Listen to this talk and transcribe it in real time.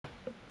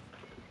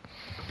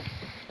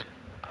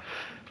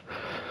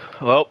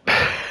Well,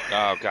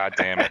 Oh, god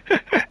damn it.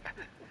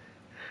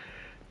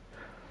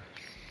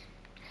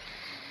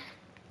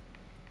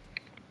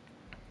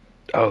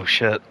 oh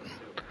shit.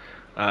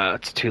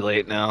 It's too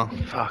late now.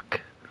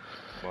 Fuck.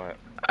 What?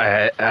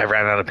 I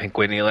ran out of Pink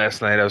Whitney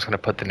last night. I was gonna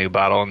put the new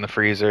bottle in the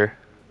freezer.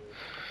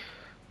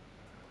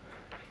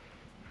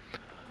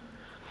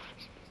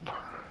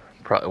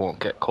 Probably won't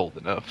get cold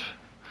enough.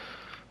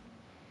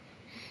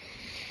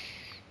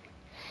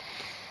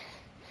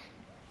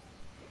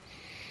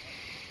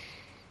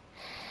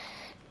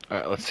 All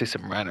right, let's see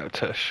some Rhino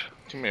Tush.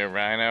 Come here,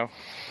 Rhino.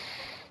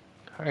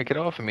 All right, get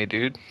off of me,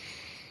 dude.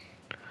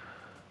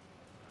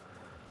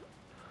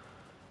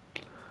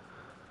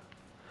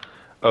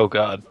 Oh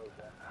God.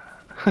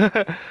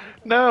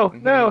 No,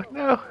 Hmm. no,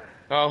 no.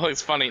 Oh,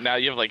 it's funny. Now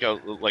you have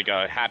like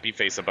a happy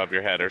face above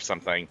your head or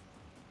something.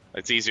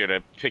 It's easier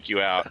to pick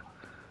you out.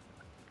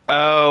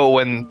 Oh,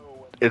 when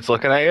it's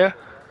looking at you.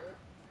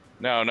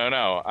 No, no,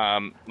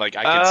 no. Like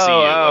I could see you,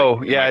 like Oh,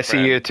 oh, you're yeah, my I see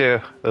you friend. too.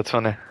 That's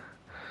funny.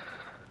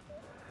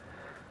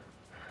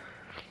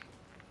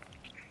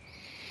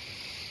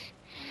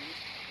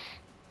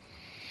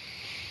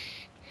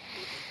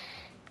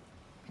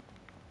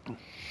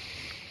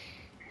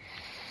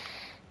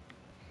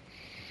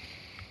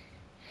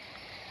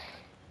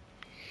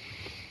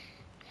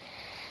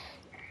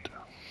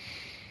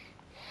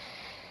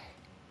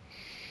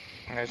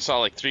 I saw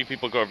like three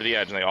people go over the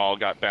edge and they all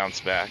got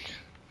bounced back.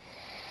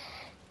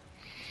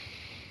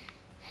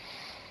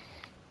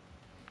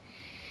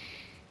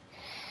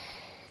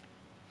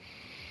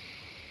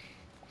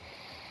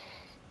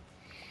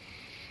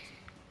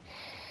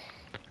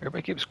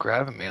 Everybody keeps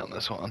grabbing me on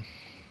this one.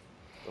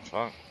 The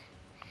fuck?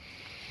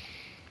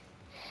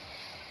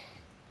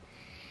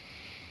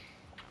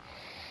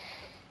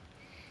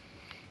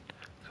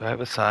 Do I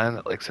have a sign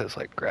that like says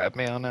like grab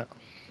me on it?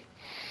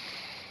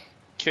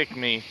 Kick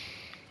me.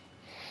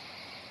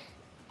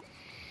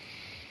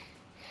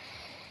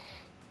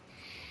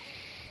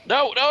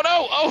 No, no,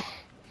 no! Oh!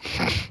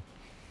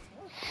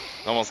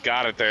 Almost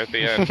got it there at the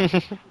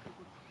end.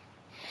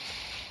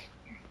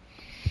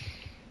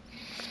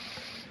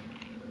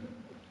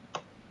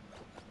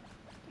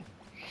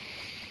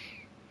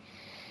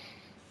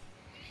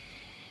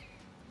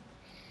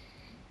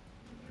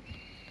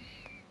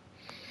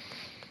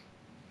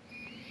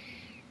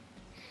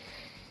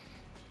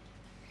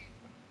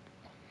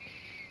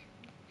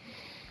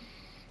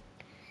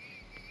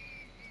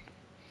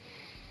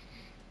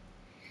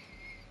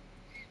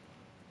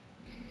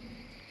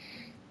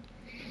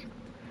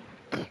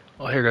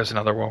 Well, here goes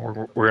another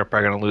one. We're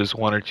probably gonna lose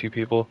one or two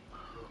people.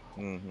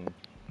 Hmm.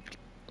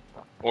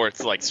 Or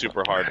it's like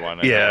super hard one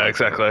and no Yeah, one's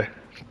in it, exactly.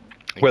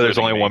 Where there's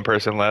including only one me.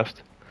 person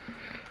left.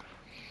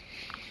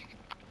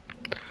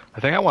 I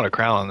think I want a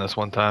crown on this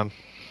one time.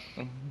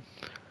 Mhm.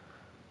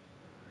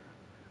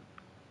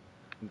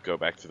 Go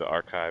back to the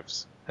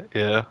archives.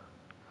 Yeah.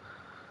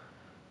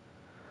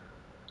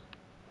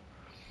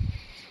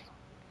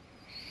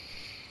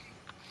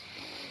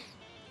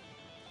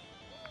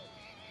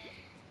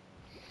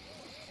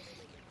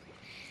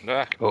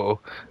 Ah. Oh,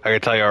 I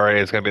can tell you already,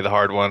 it's gonna be the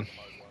hard one.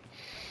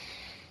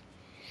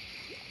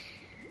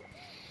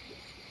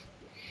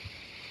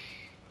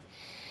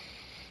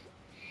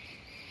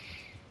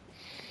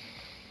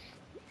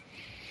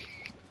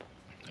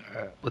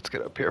 All right, let's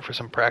get up here for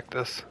some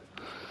practice.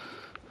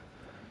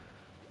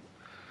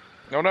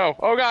 Oh no!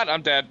 Oh god,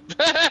 I'm dead.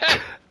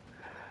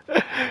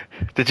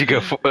 Did you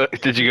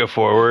go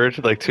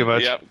forward like too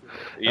much? Yep.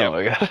 Oh Yep.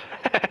 my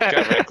Got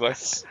god.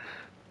 reckless.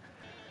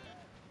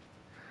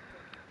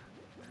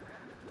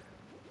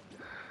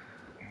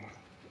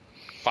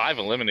 Five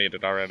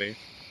eliminated already.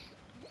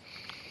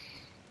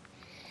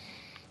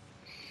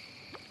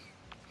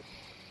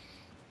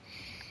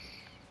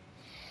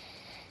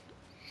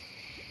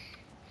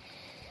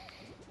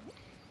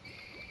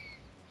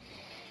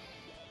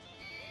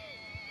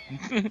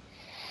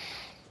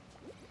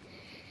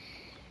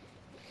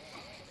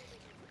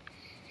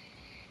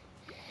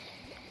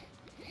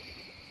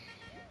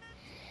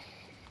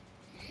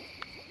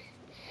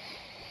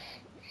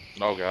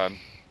 Oh god.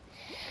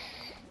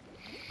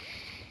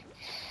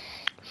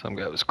 Some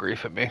guy was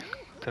griefing me.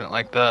 Didn't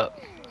like that.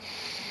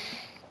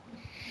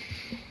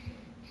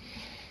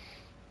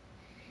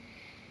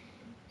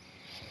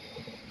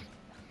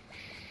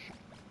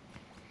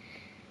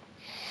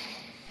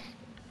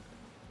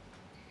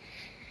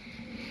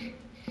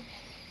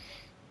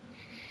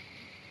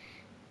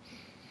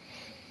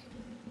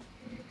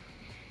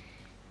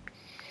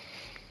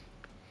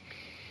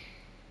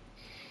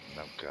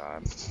 Oh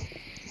god.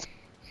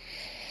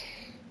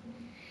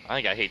 I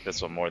think I hate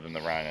this one more than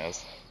the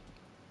rhinos.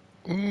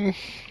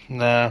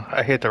 No,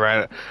 I hate the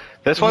rhino.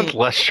 This one's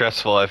less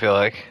stressful, I feel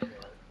like.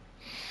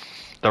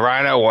 The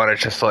rhino one is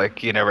just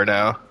like, you never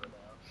know.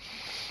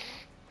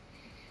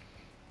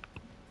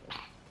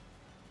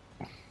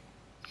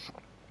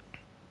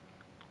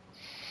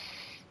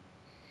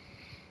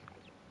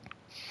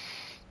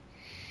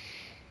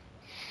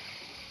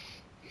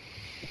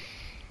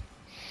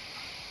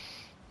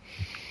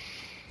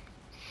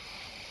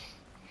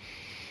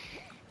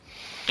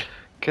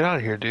 Get out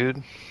of here,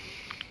 dude.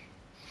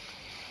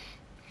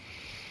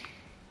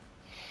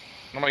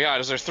 Oh my god,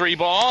 is there 3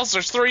 balls?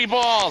 There's 3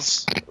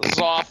 balls! This is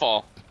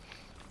awful.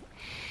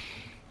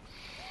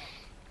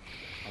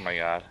 Oh my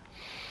god.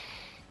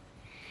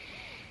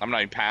 I'm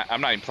not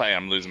even playing,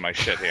 I'm losing my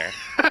shit here.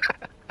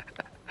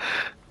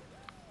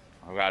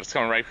 Oh god, it's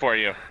coming right for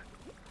you.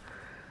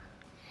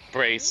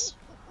 Brace.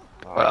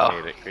 Oh, Wow.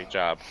 I made it. Great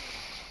job.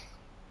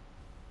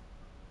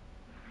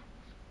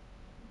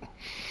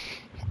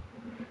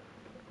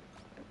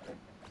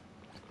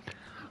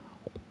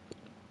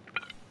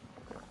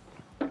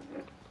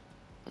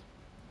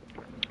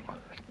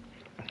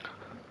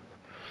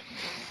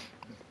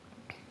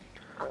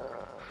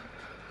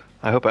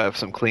 I hope I have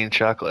some clean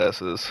shot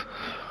glasses.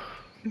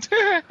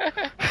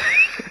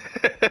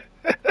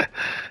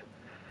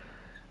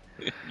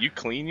 You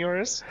clean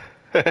yours?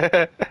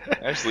 I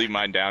just leave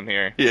mine down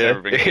here. It's Yeah.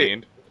 never been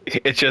cleaned.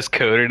 It's just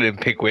coated in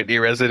Pink Whitney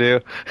residue.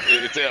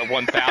 It's at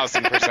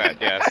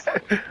 1000%, yes.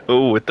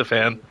 Oh, with the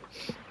fan.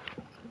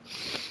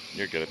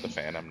 You're good at the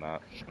fan, I'm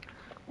not.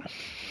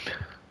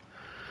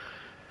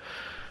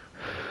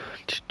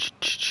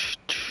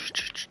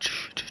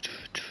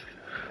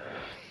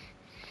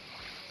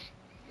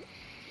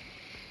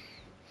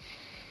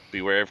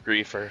 Beware of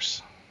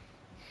griefers.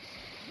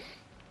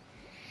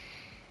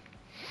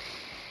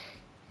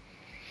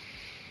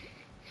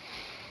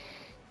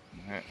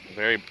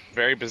 Very,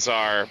 very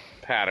bizarre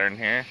pattern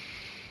here.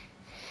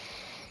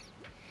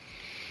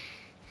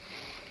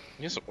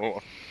 You just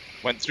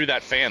went through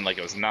that fan like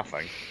it was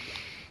nothing.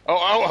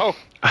 Oh!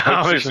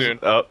 Too soon.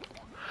 Oh.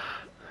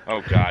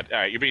 Oh god! All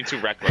right, you're being too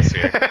reckless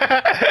here.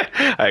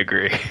 I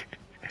agree.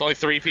 There's only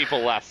 3 people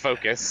left.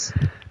 Focus.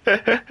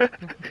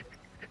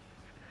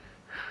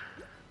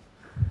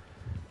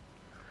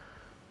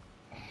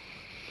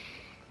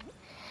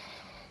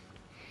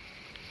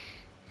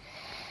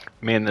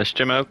 Me and this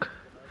Jim Oak,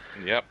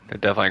 Yep. they're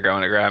definitely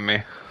going to grab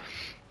me.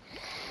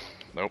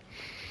 Nope.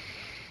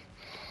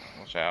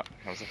 Watch out.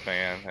 Comes a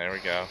fan. There we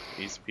go.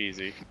 Easy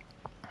peasy.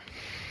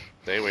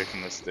 Stay away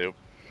from this dude.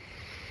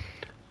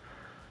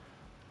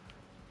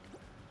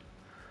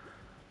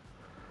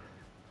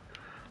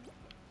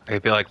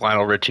 I'd be like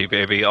Lionel Richie,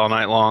 baby, all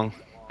night long.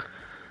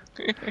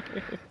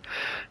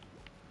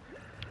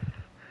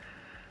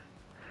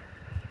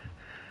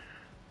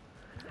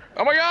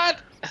 Oh my god!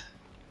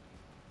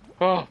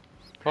 Oh,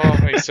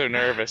 he's so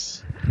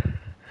nervous.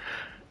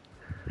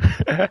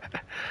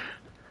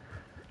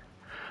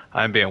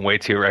 I'm being way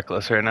too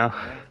reckless right now.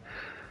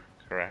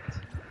 Correct.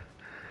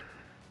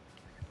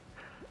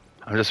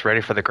 I'm just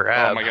ready for the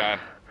grab. Oh my god.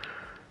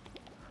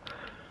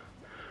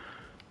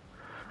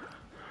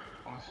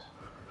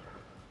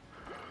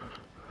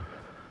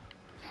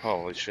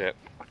 Holy shit.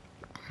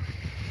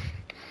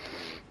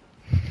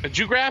 Did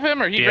you grab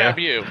him or he Yeah. grab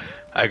you?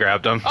 I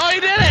grabbed him. Oh, he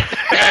did it!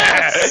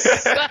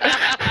 Yes!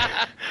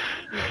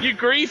 You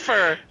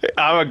griefer.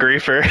 I'm a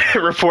griefer.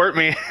 Report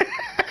me.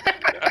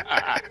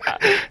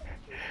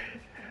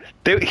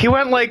 He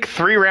went like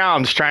 3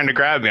 rounds trying to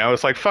grab me. I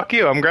was like, fuck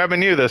you, I'm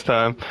grabbing you this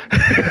time.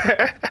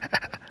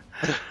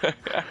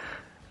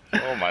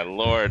 Oh my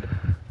lord.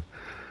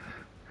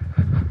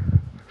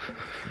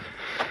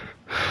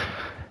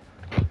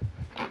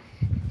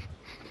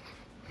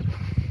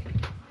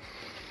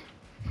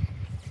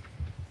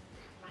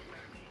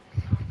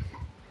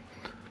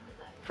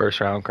 First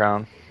round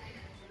crown.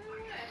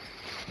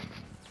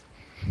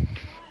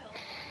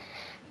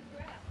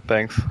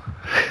 Thanks.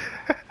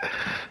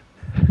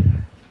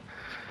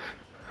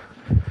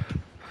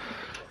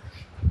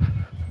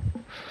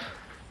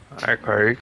 Alright, Corey.